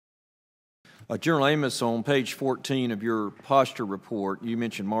General Amos, on page 14 of your posture report, you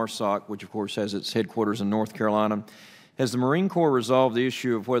mentioned MARSOC, which of course has its headquarters in North Carolina. Has the Marine Corps resolved the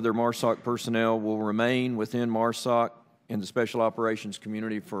issue of whether MARSOC personnel will remain within MARSOC in the Special Operations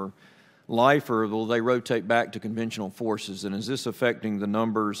community for life, or will they rotate back to conventional forces? And is this affecting the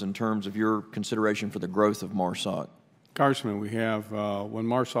numbers in terms of your consideration for the growth of MARSOC? Congressman, we have, when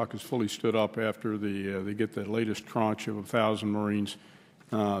MARSOC is fully stood up after they get the latest tranche of 1,000 Marines,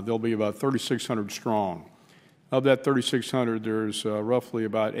 there'll be about 3,600 strong. Of that 3,600, there's roughly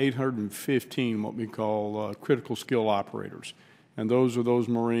about 815 what we call critical skill operators. And those are those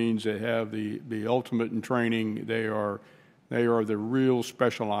Marines that have the ultimate in training. They are the real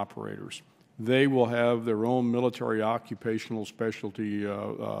special operators. They will have their own military occupational specialty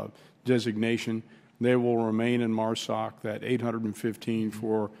designation. They will remain in MARSOC, that 815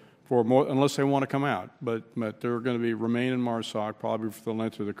 for more, unless they want to come out. But they're going to remain in MARSOC probably for the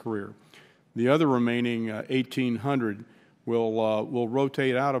length of their career. The other remaining 1,800 will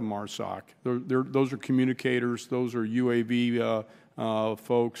rotate out of MARSOC. Those are communicators. Those are UAV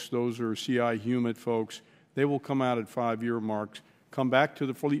folks. Those are CI HUMIT folks. They will come out at 5-year marks, come back to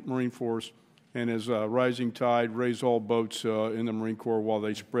the Fleet Marine Force, and as a rising tide, raise all boats in the Marine Corps while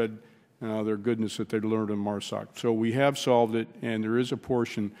they spread their goodness that they learned in MARSOC. So we have solved it, and there is a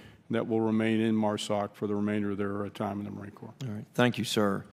portion that will remain in MARSOC for the remainder of their time in the Marine Corps. All right. Thank you, sir.